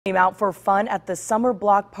Came out for fun at the summer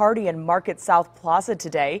block party in Market South Plaza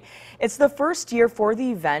today. It's the first year for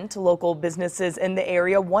the event. Local businesses in the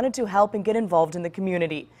area wanted to help and get involved in the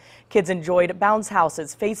community. Kids enjoyed bounce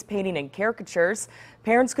houses, face painting, and caricatures.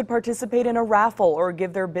 Parents could participate in a raffle or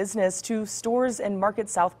give their business to stores in Market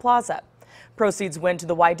South Plaza. Proceeds went to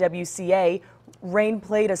the YWCA. Rain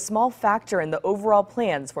played a small factor in the overall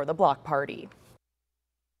plans for the block party.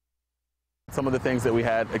 Some of the things that we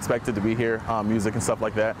had expected to be here, music and stuff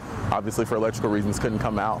like that, obviously for electrical reasons couldn't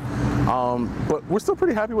come out. But we're still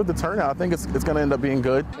pretty happy with the turnout. I think it's going to end up being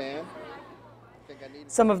good.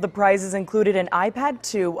 Some of the prizes included an iPad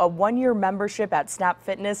 2, a one-year membership at Snap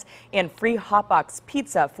Fitness, and free Hotbox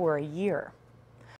pizza for a year.